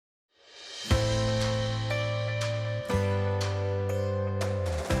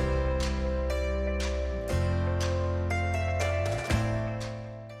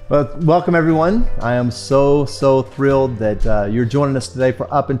Well, welcome everyone. I am so thrilled that you're joining us today for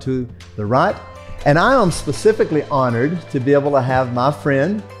Up and to the Right. And I am specifically honored to be able to have my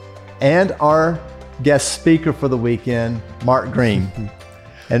friend and our guest speaker for the weekend, Mark Green.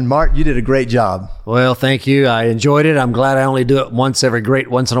 And Mark, you did a great job. Well, thank you. I enjoyed it. I'm glad I only do it once in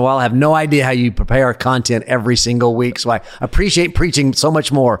a while. I have no idea how you prepare content every single week. So I appreciate preaching so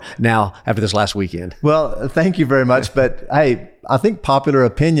much more now after this last weekend. Well, thank you very much. But hey, I think popular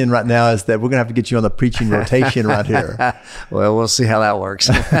opinion right now is that we're going to have to get you on the preaching rotation right here. Well, we'll see how that works.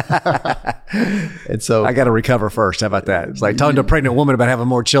 And so I got to recover first. How about that? It's like talking to a pregnant woman about having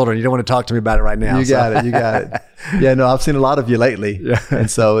more children. You don't want to talk to me about it right now. You got it. Yeah, no, I've seen a lot of you lately. Yeah. And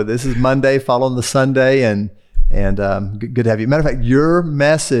so this is Monday following the Sunday, and good to have you. Matter of fact, your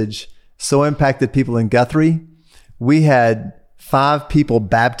message so impacted people in Guthrie. We had 5 people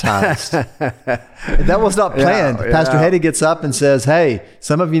baptized. That was not planned. Yeah. Pastor Hetty gets up and says, hey,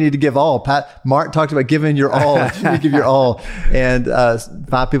 some of you need to give all. Mark talked about giving your all. You need to give your all. And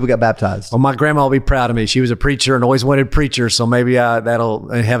 5 people got baptized. Well, my grandma will be proud of me. She was a preacher and always wanted preachers. So maybe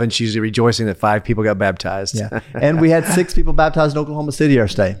that'll, in heaven, she's rejoicing that 5 people got baptized. Yeah. And we had 6 people baptized in Oklahoma City our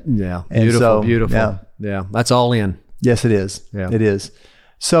stay. Yeah. And Beautiful. Yeah. That's all in. Yes, it is. Yeah. It is.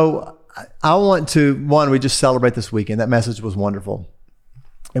 So I want to, we just celebrate this weekend. That message was wonderful.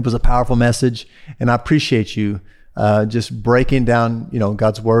 It was a powerful message, and I appreciate you just breaking down,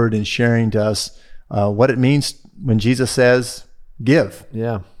 God's word and sharing to us what it means when Jesus says, give.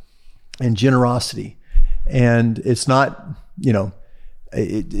 Yeah. And generosity. And it's not,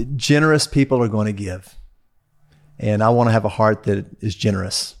 generous people are going to give. And I want to have a heart that is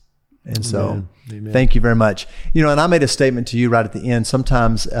generous. And so Amen. Thank you very much. And I made a statement to you right at the end.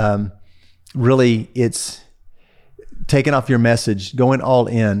 Sometimes, really, it's taking off your message, going all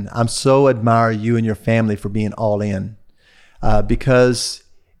in. I'm so admire you and your family for being all in, because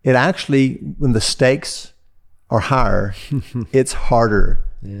it actually, when the stakes are higher, it's harder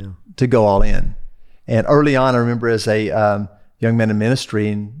to go all in. And early on, I remember as a young man in ministry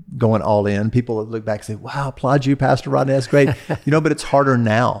and going all in, people look back and say, wow, applaud you, Pastor Rodney, that's great. But it's harder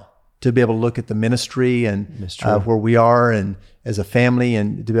now to be able to look at the ministry and where we are and as a family,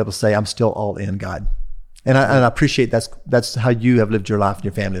 and to be able to say, I'm still all in, God. And I appreciate that's how you have lived your life and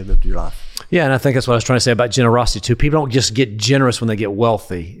your family have lived your life. Yeah, and I think that's what I was trying to say about generosity too. People don't just get generous when they get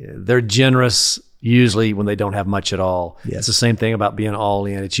wealthy. They're generous usually when they don't have much at all. Yes. It's the same thing about being all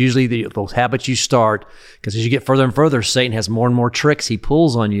in. It's usually those habits you start, because as you get further and further, Satan has more and more tricks he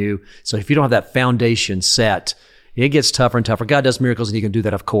pulls on you. So if you don't have that foundation set, it gets tougher and tougher. God does miracles, and he can do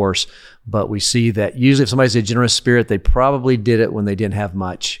that, of course. But we see that usually if somebody's a generous spirit, they probably did it when they didn't have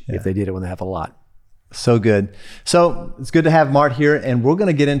much, if they did it when they have a lot. So good. So it's good to have Mark here, and we're going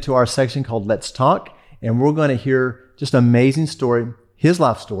to get into our section called Let's Talk, and we're going to hear just an amazing story, his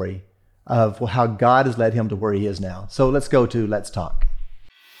life story, of how God has led him to where he is now. So let's go to Let's Talk.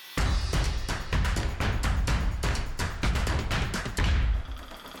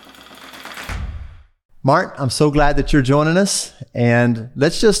 Mark, I'm so glad that you're joining us. And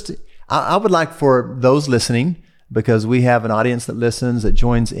I would like for those listening, because we have an audience that listens, that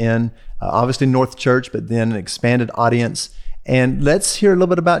joins in, obviously North Church, but then an expanded audience. And let's hear a little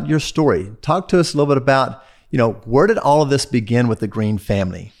bit about your story. Talk to us a little bit about, where did all of this begin with the Green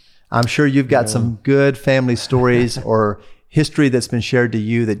family? I'm sure you've got some good family stories or history that's been shared to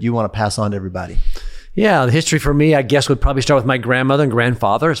you that you want to pass on to everybody. Yeah, the history for me, I guess, would probably start with my grandmother and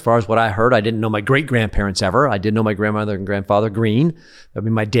grandfather. As far as what I heard, I didn't know my great-grandparents ever. I did know my grandmother and grandfather Green. That would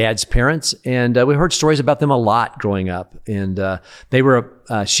be my dad's parents. And we heard stories about them a lot growing up. And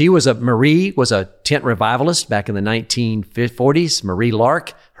Marie was a tent revivalist back in the 1940s. Marie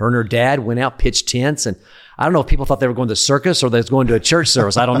Lark, her and her dad went out, pitched tents, and I don't know if people thought they were going to the circus or they was going to a church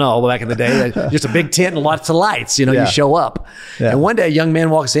service. I don't know. Back in the day, just a big tent and lots of lights. You show up. Yeah. And one day a young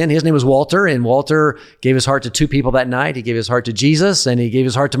man walks in. His name was Walter, and Walter gave his heart to 2 people that night. He gave his heart to Jesus, and he gave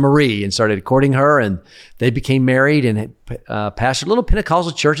his heart to Marie, and started courting her. And they became married and pastored little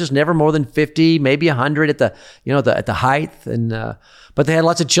Pentecostal churches, never more than 50, maybe 100 at the height. And but they had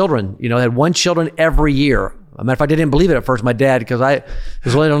lots of children. They had 1 children every year. As a matter of fact, I didn't believe it at first, my dad, because it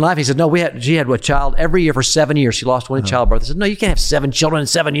was later in life. He said, no, she had a child every year for 7 years. She lost one in childbirth. I said, no, you can't have 7 children in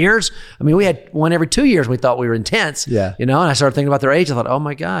 7 years. I mean, we had one every 2 years. We thought we were intense. Yeah. And I started thinking about their age. I thought, oh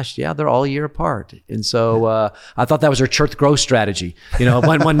my gosh, yeah, they're all a year apart. And so I thought that was their church growth strategy,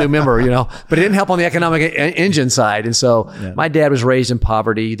 one new member, but it didn't help on the economic engine side. And so my dad was raised in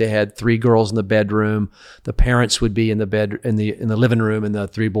poverty. They had 3 girls in the bedroom. The parents would be in the living room, and the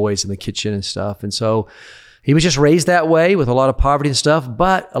 3 boys in the kitchen and stuff. And so he was just raised that way with a lot of poverty and stuff,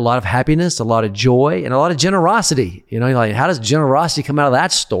 but a lot of happiness, a lot of joy, and a lot of generosity. Like, how does generosity come out of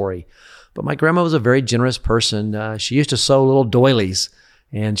that story? But my grandma was a very generous person. She used to sew little doilies,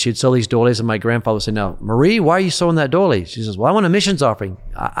 and she'd sew these doilies, and my grandfather would say, "Now, Marie, why are you sewing that doily?" She says, "Well, I want a missions offering."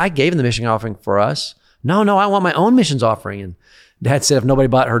 I gave him the mission offering for us. No, I want my own missions offering. And Dad said if nobody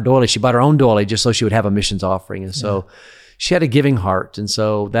bought her doily, she bought her own doily just so she would have a missions offering. And so she had a giving heart. And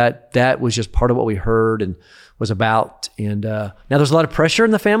so that was just part of what we heard and was about. And now there's a lot of pressure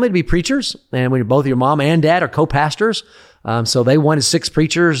in the family to be preachers. And when both your mom and dad are co-pastors, so they wanted 6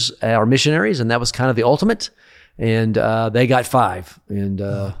 preachers or missionaries, and that was kind of the ultimate. And they got 5, and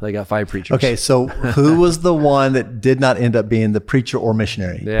they got 5 preachers. Okay, so who was the one that did not end up being the preacher or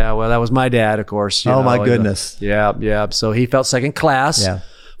missionary? Yeah, well, that was my dad, of course. My goodness. Yeah. So he felt second class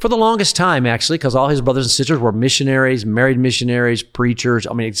for the longest time, actually, because all his brothers and sisters were missionaries, married missionaries, preachers.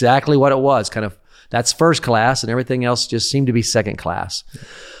 I mean, exactly what it was. Kind of, that's first class, and everything else just seemed to be second class.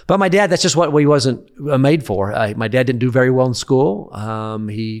 But my dad, that's just what he wasn't made for. My dad didn't do very well in school.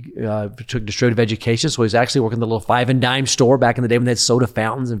 He took distributive education, so he was actually working at the little 5 and dime store back in the day when they had soda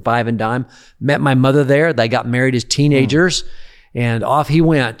fountains and 5 and dime. Met my mother there. They got married as teenagers, and off he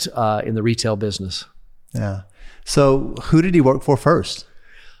went in the retail business. Yeah. So who did he work for first?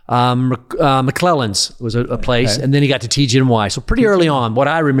 McClellan's was a place, and then he got to TGNY. So pretty early on, what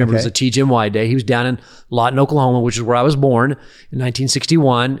I remember was a TGNY day. He was down in Lawton, Oklahoma, which is where I was born in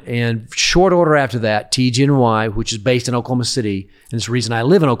 1961. And short order after that, TGNY, which is based in Oklahoma City, and it's the reason I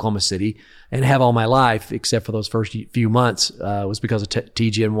live in Oklahoma City and have all my life, except for those first few months, was because of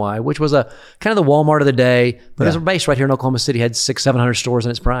TGNY, which was a kind of the Walmart of the day, but it was based right here in Oklahoma City, had 600-700 stores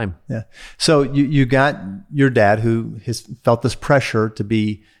in its prime. Yeah. So you got your dad who has felt this pressure to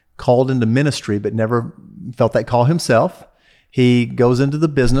be called into ministry, but never felt that call himself. He goes into the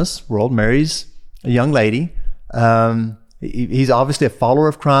business world, marries a young lady. He's obviously a follower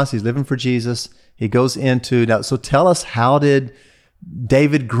of Christ. He's living for Jesus. He goes into now. So tell us, how did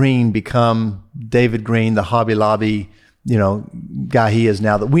David Green become David Green, the Hobby Lobby, guy he is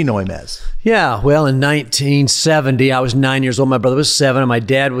now that we know him as? Yeah, well, in 1970, I was 9 years old. My brother was 7, and my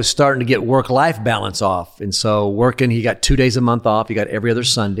dad was starting to get work-life balance off. And so working, he got 2 days a month off. He got every other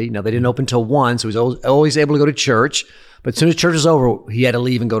Sunday. Now, they didn't open till 1, so he was always able to go to church. But as soon as church was over, he had to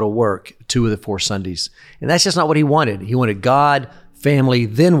leave and go to work 2 of the 4 Sundays. And that's just not what he wanted. He wanted God, family,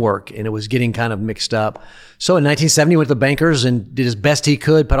 then work, and it was getting kind of mixed up. So in 1970, he went to the bankers and did as best he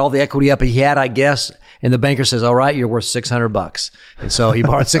could, put all the equity up he had, I guess. And the banker says, "All right, you're worth $600. And so he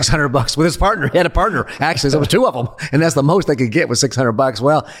borrowed $600 with his partner. He had a partner. Actually, there was 2 of them. And that's the most they could get was $600.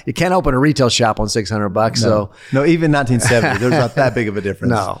 Well, you can't open a retail shop on $600. No, even 1970, there's not that big of a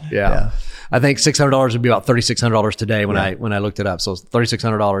difference. No, yeah. I think $600 would be about $3,600 today when I looked it up. So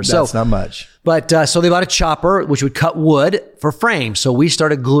 $3,600. That's not much. But so they bought a chopper, which would cut wood for frames. So we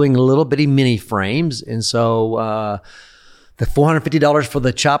started gluing little bitty mini frames. And so the $450 for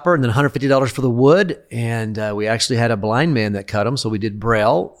the chopper and then $150 for the wood. And we actually had a blind man that cut them. So we did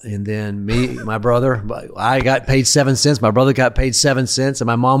Braille. And then my brother, I got paid 7 cents. My brother got paid 7 cents. And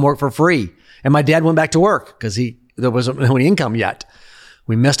my mom worked for free. And my dad went back to work because there wasn't any income yet.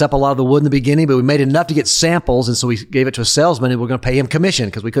 We messed up a lot of the wood in the beginning, but we made enough to get samples. And so we gave it to a salesman, and we're going to pay him commission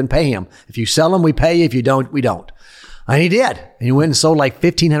because we couldn't pay him. If you sell them, we pay you. If you don't, we don't. And he did. And he went and sold like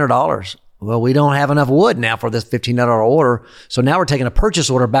 $1,500. Well, we don't have enough wood now for this $1,500 order. So now we're taking a purchase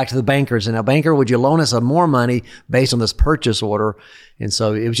order back to the bankers. And now, banker, would you loan us some more money based on this purchase order? And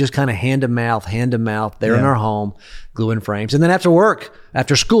so it was just kind of hand to mouth there in our home, gluing frames. And then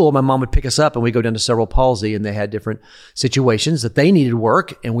after school, my mom would pick us up and we'd go down to Cerebral Palsy, and they had different situations that they needed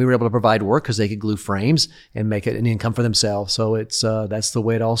work, and we were able to provide work because they could glue frames and make it an income for themselves. So it's that's the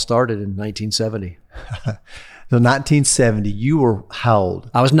way it all started in 1970. So 1970, you were how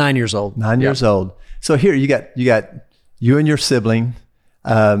old? I was 9 years old. 9 years old. So here you got you and your sibling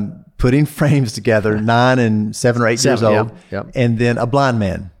putting frames together, 9 and 7 or 8 years old, and then a blind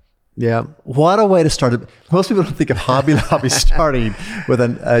man. Yeah. What a way to start it. Most people don't think of Hobby Lobby starting with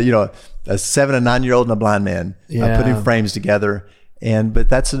a 7 and 9 year old and a blind man putting frames together. But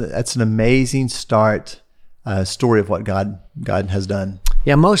that's an amazing story of what God has done.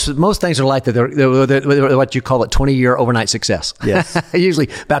 Yeah, most things are like that. They're what you call it 20-year overnight success. Yes. Usually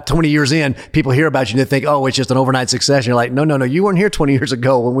about 20 years in, people hear about you and they think, oh, it's just an overnight success. And you're like, no, you weren't here 20 years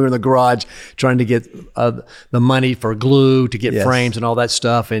ago when we were in the garage trying to get the money for glue to get frames and all that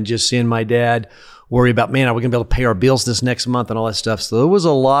stuff, and just seeing my dad worry about, man, are we going to be able to pay our bills this next month and all that stuff. So there was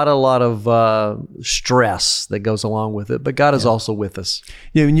a lot of stress that goes along with it, but God is also with us.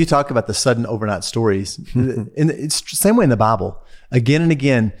 Yeah, when you talk about the sudden overnight stories, and it's the same way in the Bible. Again and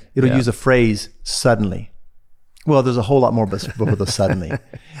again, it'll use a phrase, suddenly. Well, there's a whole lot more before the suddenly.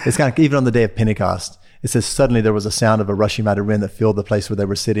 It's kind of, even on the day of Pentecost, it says, suddenly there was a sound of a rushing mighty wind that filled the place where they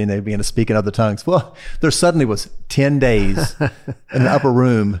were sitting. They began to speak in other tongues. Well, there suddenly was 10 days in the upper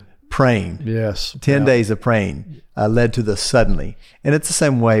room praying. Yes. 10 days of praying led to the suddenly. And it's the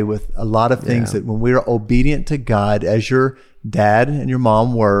same way with a lot of things that when we are obedient to God, as your dad and your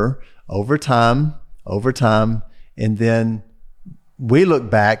mom were, over time, and then we look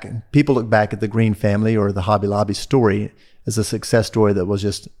back, people look back at the Green family or the Hobby Lobby story as a success story that was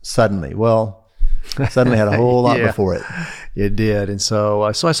just suddenly. Well, suddenly had a whole lot before it. It did. And so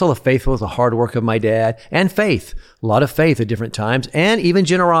I saw the faithfulness, the hard work of my dad, and faith, a lot of faith at different times, and even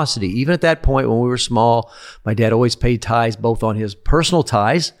generosity. Even at that point when we were small, my dad always paid tithes, both on his personal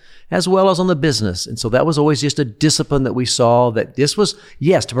tithes as well as on the business. And so that was always just a discipline that we saw, that this was,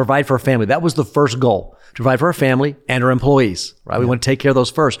 yes, to provide for our family. That was the first goal, to provide for our family and our employees, right? We want to take care of those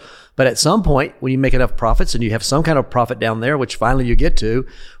first. But at some point, when you make enough profits and you have some kind of profit down there, which finally you get to,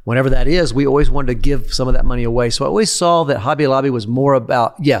 whenever that is, we always wanted to give some of that money away. So I always saw that Hobby Lobby was more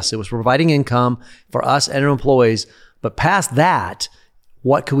about, yes, it was providing income for us and our employees. But past that,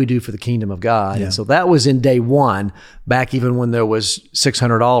 what could we do for the kingdom of God? Yeah. And so that was in day one, back even when there was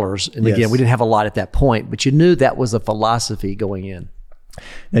 $600. And again, we didn't have a lot at that point, but you knew that was the philosophy going in.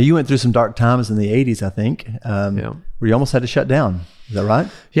 Now, you went through some dark times in the 80s, I think, where you almost had to shut down. Is that right?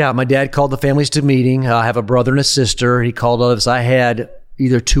 Yeah. My dad called the families to meeting. I have a brother and a sister. He called all of us. I had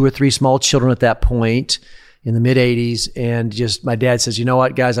either 2 or 3 small children at that point in the mid 80s. And just my dad says, you know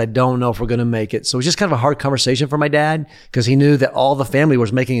what, guys, I don't know if we're going to make it. So it was just kind of a hard conversation for my dad, because he knew that all the family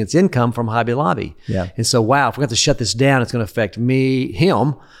was making its income from Hobby Lobby. Yeah. And so, wow, if we're going to shut this down, it's going to affect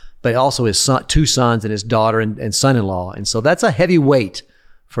him, but also his 2 sons and his daughter and son-in-law. And so that's a heavy weight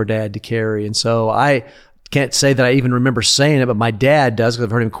for dad to carry. And so I can't say that I even remember saying it, but my dad does, because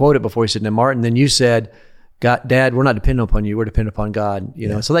I've heard him quote it before. He said, now, Martin, then you said, God, Dad, we're not dependent upon you. We're dependent upon God. You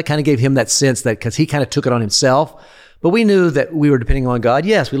know, so that kind of gave him that sense that, because he kind of took it on himself, but we knew that we were depending on God.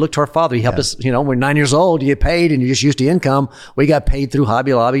 Yes, we looked to our Father. He helped us. You know, we're 9 years old. You get paid, and you're just used to income. We got paid through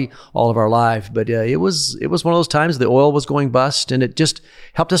Hobby Lobby all of our life. But it was one of those times the oil was going bust, and it just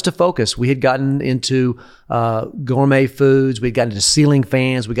helped us to focus. We had gotten into gourmet foods. We'd gotten into ceiling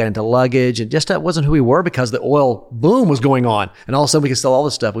fans. We got into luggage, and just that wasn't who we were, because the oil boom was going on, and all of a sudden we could sell all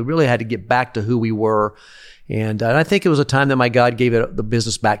this stuff. We really had to get back to who we were. And I think it was a time that my God gave the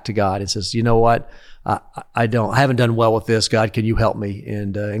business back to God and says, you know what? I haven't done well with this. God, can you help me?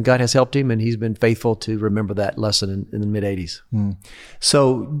 And God has helped him, and he's been faithful to remember that lesson in the mid 80s.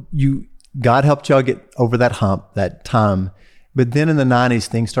 So God helped y'all get over that hump, that time. But then in the 90s,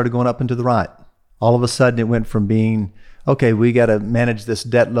 things started going up and to the right. All of a sudden it went from being, okay, we got to manage this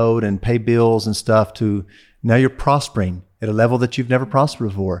debt load and pay bills and stuff, to now you're prospering at a level that you've never prospered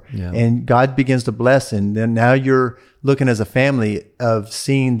before. Yeah. And God begins to bless. And then now you're looking as a family of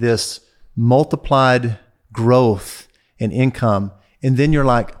seeing this multiplied growth and income. And then you're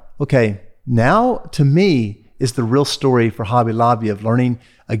like, okay, now to me is the real story for Hobby Lobby, of learning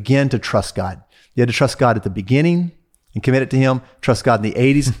again to trust God. You had to trust God at the beginning and commit it to him, trust God in the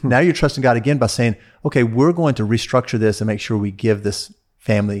 80s. Now you're trusting God again by saying, okay, we're going to restructure this and make sure we give this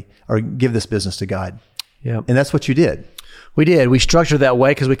family or give this business to God. Yeah. And that's what you did. We did. We structured that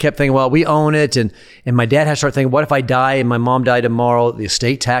way because we kept thinking, well, we own it. And my dad had to start thinking, what if I die and my mom died tomorrow? The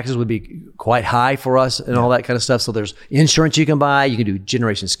estate taxes would be quite high for us and all that kind of stuff. So there's insurance you can buy. You can do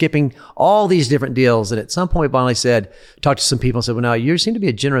generation skipping, all these different deals. And at some point, Bonnie talked to some people and said, well, now you seem to be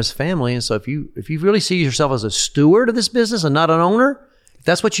a generous family. And so if you really see yourself as a steward of this business and not an owner, if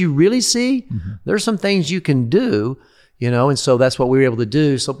that's what you really see, there's some things you can do. You know, and so that's what we were able to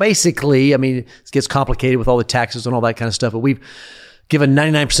do. So basically, I mean, it gets complicated with all the taxes and all that kind of stuff, but we've given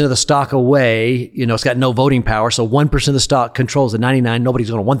 99% of the stock away. You know, it's got no voting power. So 1% of the stock controls the 99.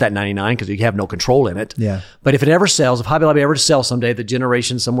 Nobody's going to want that 99 because you have no control in it. Yeah. But if it ever sells, if Hobby Lobby ever sells someday, the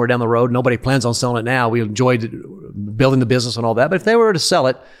generation somewhere down the road, nobody plans on selling it now. We enjoyed building the business and all that. But if they were to sell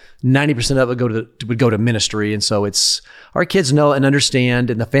it, 90% of it would go to ministry. And so our kids know and understand,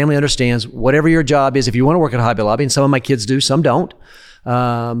 and the family understands whatever your job is. If you want to work at Hobby Lobby, and some of my kids do, some don't,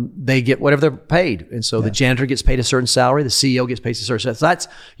 they get whatever they're paid. And so the janitor gets paid a certain salary, the CEO gets paid a certain salary. So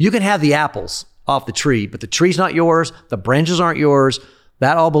you can have the apples off the tree, but the tree's not yours. The branches aren't yours.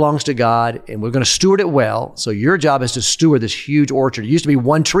 That all belongs to God, and we're going to steward it well. So your job is to steward this huge orchard. It used to be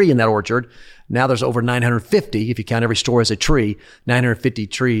one tree in that orchard. Now there's over 950, if you count every store as a tree, 950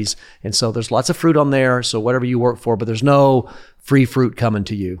 trees. And so there's lots of fruit on there. So whatever you work for, but there's no free fruit coming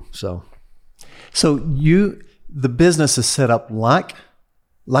to you. So the business is set up like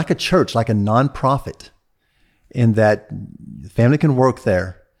a church, like a nonprofit, in that the family can work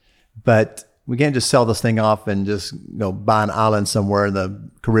there, but We can't just sell this thing off and just buy an island somewhere in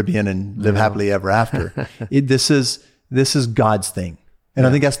the Caribbean and live happily ever after. This is God's thing, and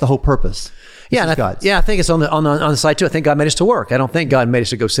I think that's the whole purpose. I think it's on the side too. I think God made us to work. I don't think God made us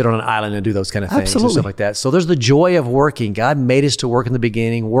to go sit on an island and do those kind of things and stuff like that. So there's the joy of working. God made us to work in the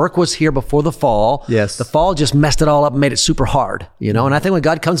beginning. Work was here before the fall. Yes. The fall just messed it all up and made it super hard, And I think when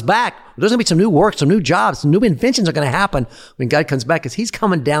God comes back, there's going to be some new work, some new jobs, some new inventions are going to happen when God comes back, because he's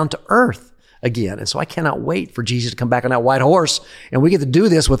coming down to earth again. And so I cannot wait for Jesus to come back on that white horse, and we get to do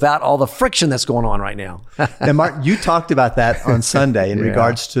this without all the friction that's going on right now. And Mark, you talked about that on Sunday in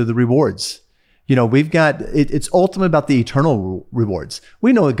regards to the rewards. We've got, it's ultimately about the eternal rewards.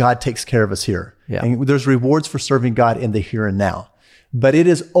 We know that God takes care of us here. Yeah. And there's rewards for serving God in the here and now. But it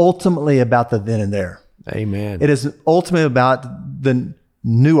is ultimately about the then and there. Amen. It is ultimately about the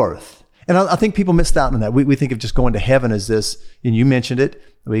new earth. And I think people missed out on that. We think of just going to heaven as this, and you mentioned it,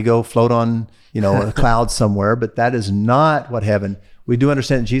 we go float on, a cloud somewhere, but that is not what heaven. We do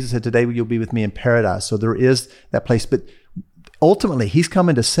understand that Jesus said, today you'll be with me in paradise. So there is that place. But ultimately, he's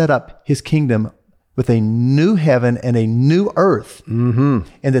coming to set up his kingdom with a new heaven and a new earth. Mm-hmm.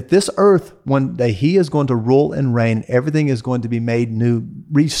 And that this earth, one day he is going to rule and reign. Everything is going to be made new,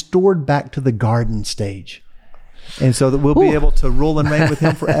 restored back to the garden stage. And so that we'll be able to rule and reign with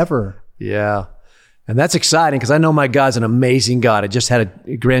him forever. Yeah. And that's exciting, because I know my God's an amazing God. I just had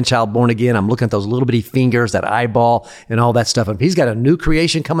a grandchild born again. I'm looking at those little bitty fingers, that eyeball, and all that stuff. And he's got a new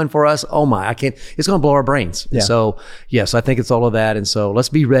creation coming for us. Oh my, it's going to blow our brains. Yeah. So yes, I think it's all of that. And so let's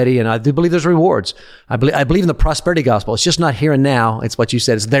be ready. And I do believe there's rewards. I believe in the prosperity gospel. It's just not here and now. It's what you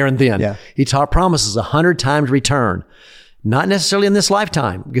said. It's there and then. Yeah. He promises 100 times return. Not necessarily in this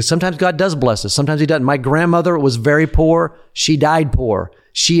lifetime, because sometimes God does bless us. Sometimes he doesn't. My grandmother was very poor. She died poor.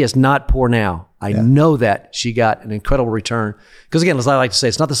 She is not poor now. I know that she got an incredible return. Because again, as I like to say,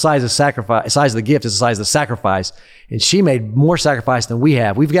 it's not the size of the gift, it's the size of the sacrifice. And she made more sacrifice than we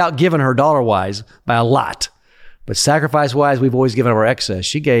have. We've outgiven her dollar-wise by a lot. But sacrifice-wise, we've always given her excess.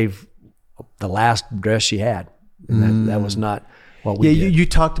 She gave the last dress she had. And that was not what we did. You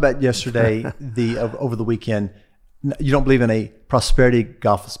talked about yesterday, over the weekend, you don't believe in a prosperity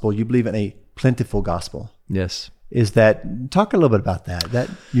gospel. You believe in a plentiful gospel. Yes. Is that, talk a little bit about that. That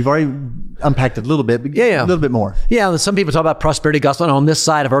you've already unpacked it a little bit, but a little bit more. Yeah, some people talk about prosperity gospel. And on this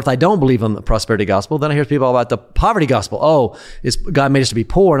side of earth, I don't believe in the prosperity gospel. Then I hear people about the poverty gospel. Oh, God made us to be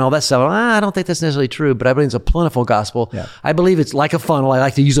poor and all that stuff. I don't think that's necessarily true, but I believe it's a plentiful gospel. Yeah. I believe it's like a funnel. I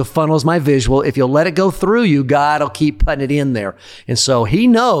like to use a funnel as my visual. If you'll let it go through you, God will keep putting it in there. And so he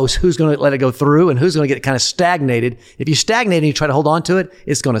knows who's going to let it go through and who's going to get kind of stagnated. If you stagnate and you try to hold on to it,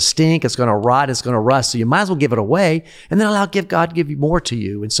 it's going to stink, it's going to rot, it's going to rust. So you might as well give it away and then allow God to give you more to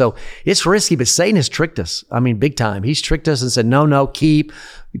you. And so it's risky, but Satan has tricked us. I mean, big time. He's tricked us and said, no, keep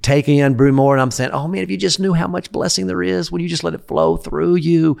taking in, brew more. And I'm saying, oh man, if you just knew how much blessing there is when you just let it flow through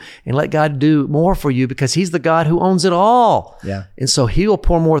you and let God do more for you, because he's the God who owns it all. Yeah. And so he will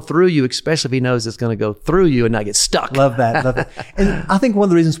pour more through you, especially if he knows it's going to go through you and not get stuck. Love that. And I think one of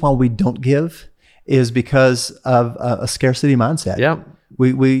the reasons why we don't give is because of a scarcity mindset. Yeah.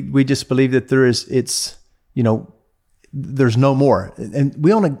 We just believe that there's no more. And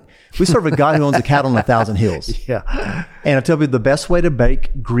we serve a God who owns a cattle on 1,000 hills. Yeah. And I tell you, the best way to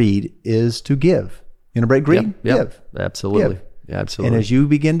break greed is to give. You know, break greed? Yep. Give. Absolutely. Give. Yeah, absolutely. And as you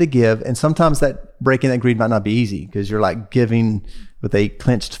begin to give, and sometimes breaking that greed might not be easy, because you're like giving with a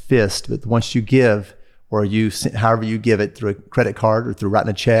clenched fist. But once you give, or however you give it, through a credit card or through writing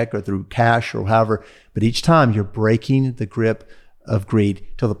a check or through cash or however, but each time you're breaking the grip of greed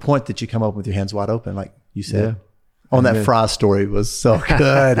to the point that you come up with your hands wide open, like you said. Yeah. That fries story was so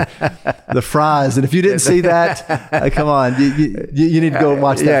good. The fries. And if you didn't see that, come on, you need to go and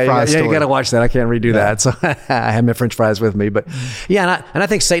watch that fries story. Yeah, you got to watch that. I can't redo that. So I have my French fries with me. But yeah, and I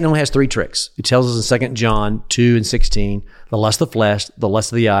think Satan only has 3 tricks. He tells us in 2 John 2:16, the lust of the flesh, the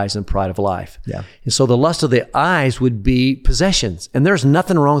lust of the eyes, and pride of life. Yeah. And so the lust of the eyes would be possessions. And there's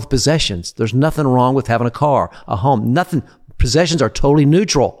nothing wrong with possessions. There's nothing wrong with having a car, a home, nothing. Possessions are totally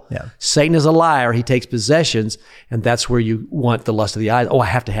neutral. Yeah. Satan is a liar. He takes possessions, and that's where you want the lust of the eyes. Oh, I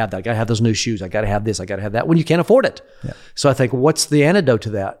have to have that. I got to have those new shoes. I got to have this. I got to have that, when you can't afford it. Yeah. So I think, what's the antidote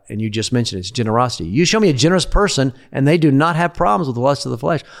to that? And you just mentioned it's generosity. You show me a generous person, and they do not have problems with the lust of the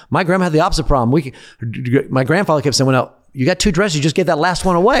flesh. My grandma had the opposite problem. My grandfather kept saying, well, you got 2 dresses, you just get that last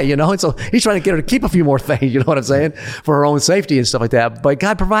one away, And so he's trying to get her to keep a few more things, you know what I'm saying? For her own safety and stuff like that. But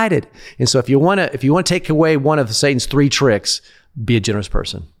God provided. And so if you want to take away one of Satan's 3 tricks, be a generous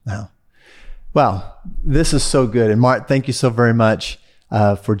person. Wow. This is so good. And Mark, thank you so very much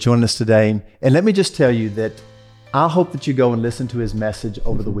for joining us today. And let me just tell you that I hope that you go and listen to his message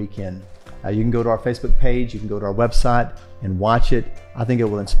over the weekend. You can go to our Facebook page, you can go to our website and watch it. I think it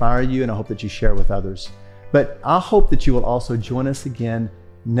will inspire you, and I hope that you share it with others. But I hope that you will also join us again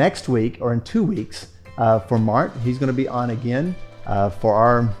next week or in 2 weeks for Mart. He's going to be on again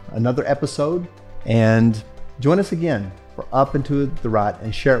for another episode. And join us again for Up and to the Right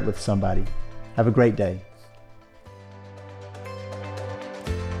and share it with somebody. Have a great day.